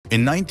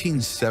In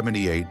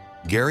 1978,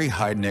 Gary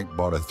Heidnik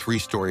bought a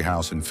 3-story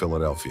house in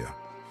Philadelphia.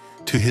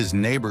 To his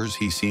neighbors,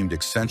 he seemed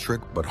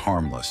eccentric but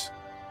harmless.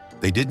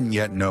 They didn't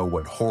yet know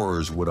what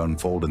horrors would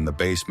unfold in the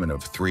basement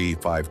of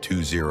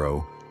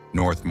 3520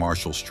 North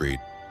Marshall Street.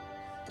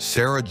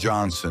 Sarah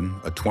Johnson,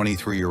 a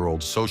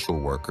 23-year-old social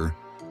worker,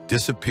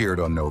 disappeared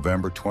on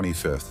November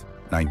 25,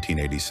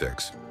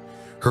 1986.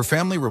 Her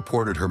family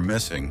reported her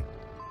missing,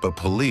 but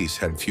police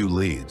had few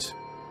leads.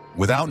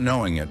 Without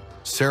knowing it,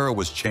 Sarah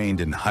was chained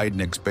in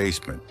Heidnik's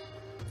basement,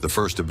 the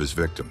first of his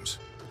victims.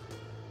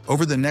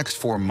 Over the next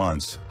 4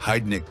 months,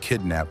 Heidnik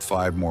kidnapped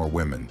 5 more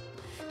women.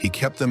 He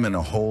kept them in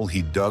a hole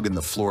he dug in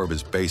the floor of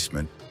his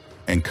basement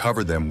and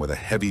covered them with a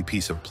heavy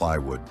piece of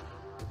plywood.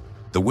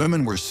 The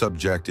women were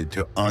subjected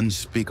to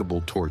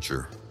unspeakable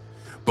torture,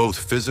 both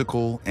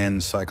physical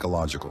and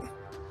psychological.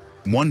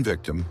 One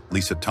victim,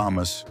 Lisa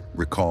Thomas,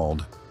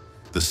 recalled,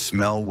 "The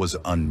smell was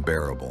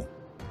unbearable.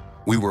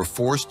 We were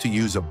forced to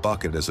use a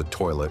bucket as a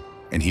toilet,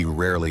 and he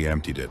rarely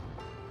emptied it.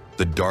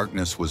 The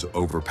darkness was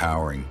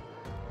overpowering,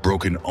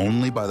 broken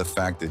only by the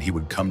fact that he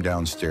would come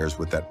downstairs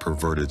with that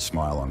perverted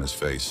smile on his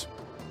face."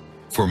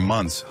 For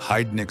months,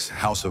 Heidnik's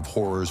House of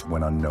Horrors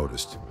went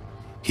unnoticed.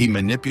 He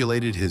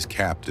manipulated his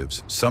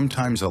captives,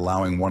 sometimes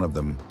allowing one of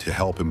them to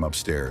help him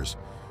upstairs,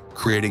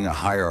 creating a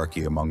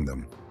hierarchy among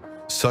them.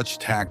 Such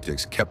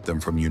tactics kept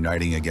them from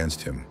uniting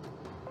against him.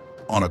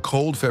 On a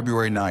cold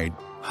February night,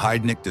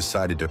 Heidnik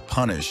decided to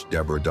punish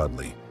Deborah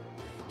Dudley.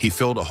 He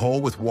filled a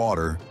hole with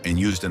water and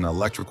used an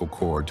electrical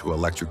cord to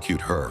electrocute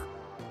her.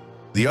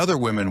 The other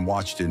women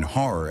watched in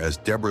horror as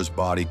Deborah's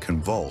body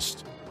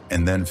convulsed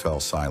and then fell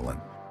silent.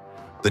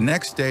 The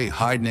next day,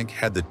 Heidnik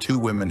had the 2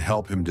 women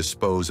help him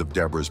dispose of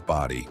Deborah's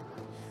body.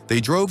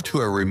 They drove to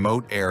a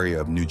remote area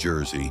of New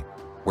Jersey,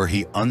 where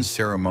he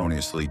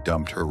unceremoniously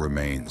dumped her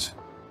remains.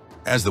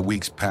 As the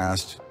weeks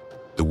passed,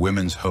 the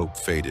women's hope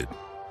faded.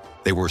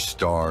 They were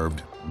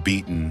starved,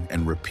 beaten,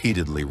 and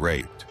repeatedly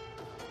raped.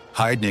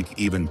 Heidnik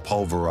even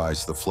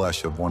pulverized the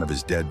flesh of one of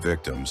his dead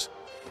victims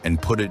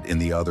and put it in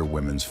the other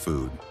women's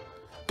food.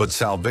 But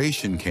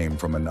salvation came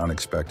from an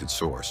unexpected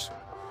source.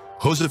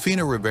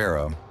 Josefina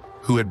Rivera,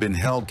 who had been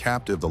held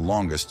captive the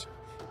longest,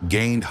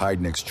 gained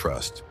Heidnik's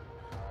trust.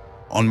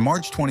 On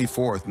March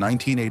 24,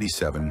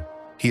 1987,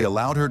 he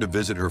allowed her to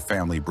visit her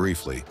family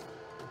briefly.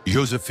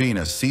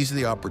 Josefina seized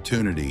the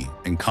opportunity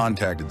and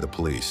contacted the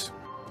police.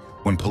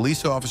 When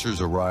police officers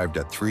arrived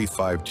at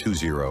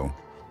 3520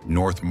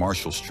 North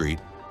Marshall Street,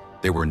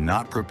 they were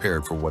not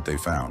prepared for what they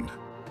found.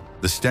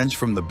 The stench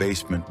from the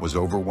basement was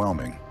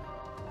overwhelming.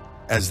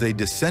 As they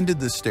descended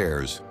the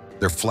stairs,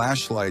 their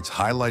flashlights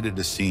highlighted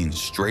a scene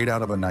straight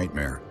out of a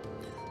nightmare.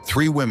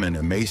 3 women,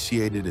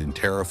 emaciated and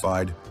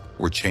terrified,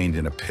 were chained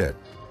in a pit.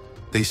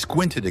 They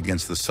squinted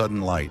against the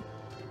sudden light,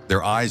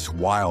 their eyes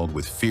wild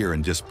with fear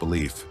and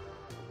disbelief.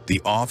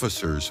 The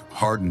officers,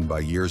 hardened by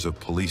years of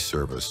police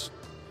service,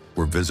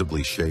 were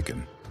visibly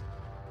shaken.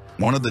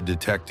 One of the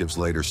detectives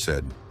later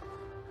said,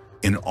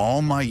 "In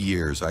all my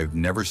years, I've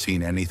never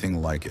seen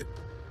anything like it.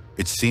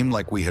 It seemed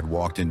like we had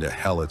walked into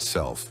hell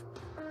itself."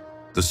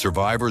 The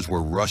survivors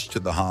were rushed to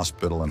the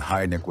hospital and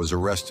Heidnik was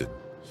arrested.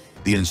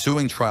 The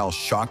ensuing trial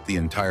shocked the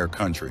entire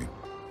country.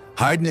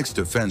 Heidnik's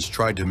defense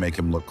tried to make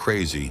him look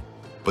crazy,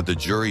 but the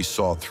jury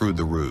saw through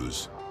the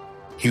ruse.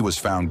 He was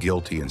found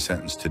guilty and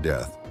sentenced to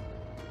death.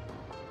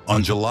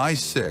 On July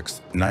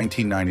 6,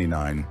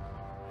 1999,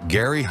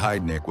 Gary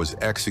Heidnik was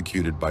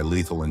executed by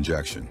lethal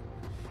injection.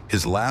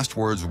 His last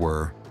words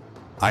were,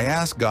 "I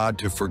ask God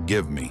to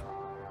forgive me.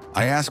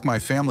 I ask my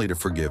family to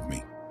forgive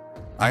me.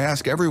 I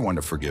ask everyone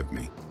to forgive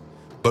me."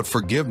 But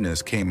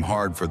forgiveness came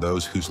hard for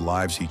those whose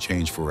lives he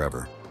changed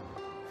forever.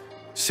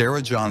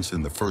 Sarah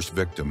Johnson, the first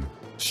victim,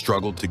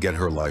 struggled to get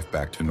her life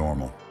back to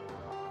normal.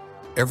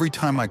 "Every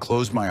time I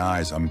close my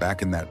eyes, I'm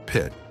back in that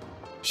pit,"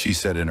 she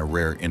said in a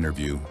rare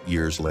interview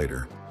years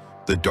later.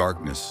 "The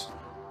darkness,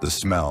 the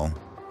smell,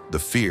 the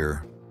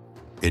fear,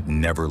 it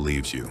never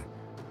leaves you."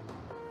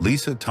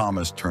 Lisa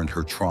Thomas turned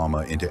her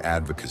trauma into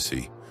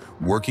advocacy,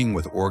 working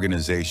with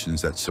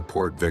organizations that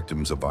support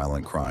victims of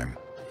violent crime.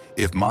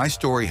 "If my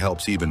story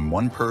helps even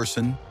one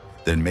person,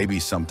 then maybe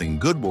something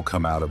good will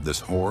come out of this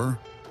horror,"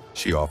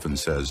 she often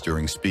says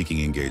during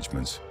speaking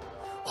engagements.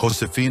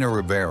 Josefina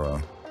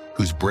Rivera,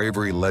 whose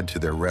bravery led to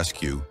their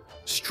rescue,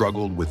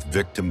 struggled with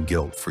victim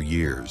guilt for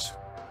years.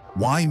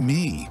 "Why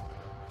me?"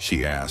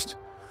 she asked.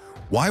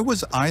 "Why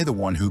was I the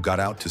one who got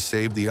out to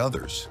save the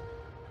others?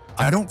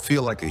 I don't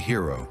feel like a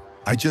hero.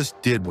 I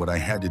just did what I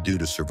had to do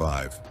to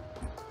survive."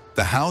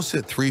 The house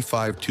at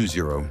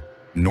 3520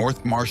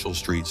 North Marshall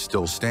Street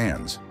still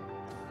stands,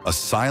 a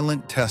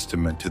silent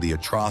testament to the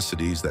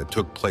atrocities that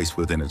took place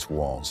within its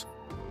walls.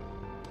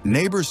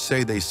 Neighbors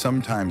say they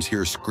sometimes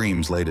hear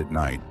screams late at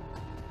night,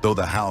 though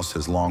the house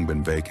has long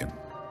been vacant.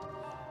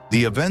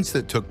 The events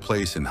that took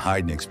place in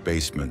Heidnik's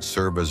basement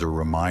serve as a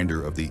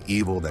reminder of the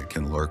evil that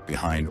can lurk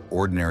behind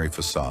ordinary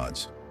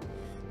facades.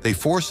 They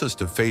force us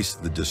to face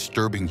the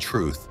disturbing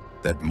truth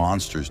that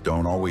monsters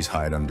don't always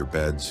hide under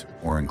beds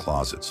or in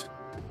closets.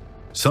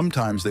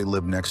 Sometimes they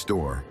live next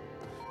door.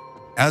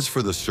 As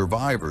for the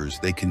survivors,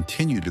 they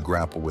continue to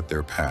grapple with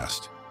their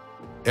past.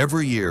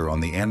 Every year on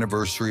the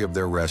anniversary of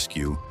their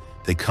rescue,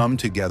 they come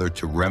together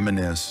to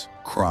reminisce,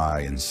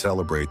 cry, and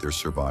celebrate their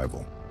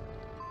survival.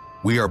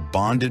 "We are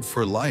bonded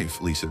for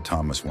life," Lisa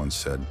Thomas once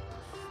said,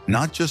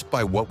 "not just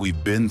by what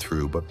we've been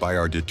through, but by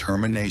our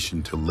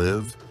determination to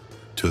live,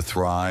 to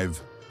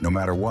thrive, no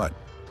matter what."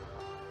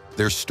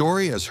 Their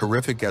story, as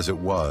horrific as it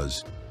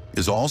was,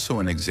 is also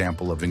an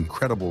example of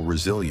incredible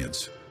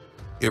resilience.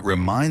 It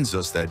reminds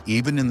us that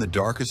even in the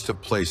darkest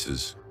of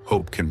places,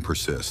 hope can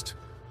persist,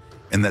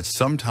 and that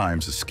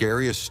sometimes the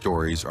scariest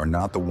stories are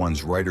not the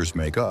ones writers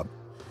make up,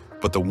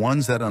 but the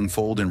ones that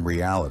unfold in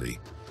reality,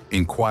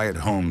 in quiet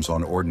homes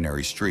on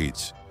ordinary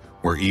streets,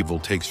 where evil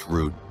takes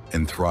root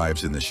and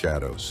thrives in the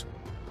shadows.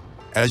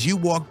 As you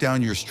walk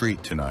down your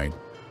street tonight,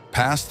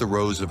 past the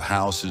rows of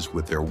houses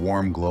with their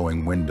warm,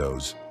 glowing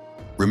windows,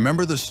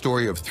 remember the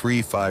story of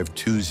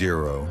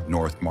 3520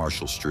 North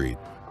Marshall Street.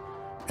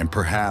 And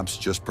perhaps,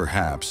 just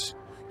perhaps,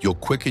 you'll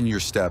quicken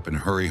your step and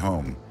hurry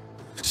home,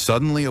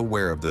 suddenly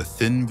aware of the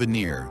thin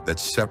veneer that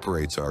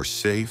separates our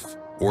safe,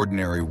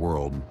 ordinary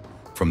world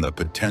from the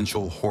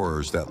potential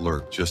horrors that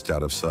lurk just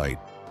out of sight.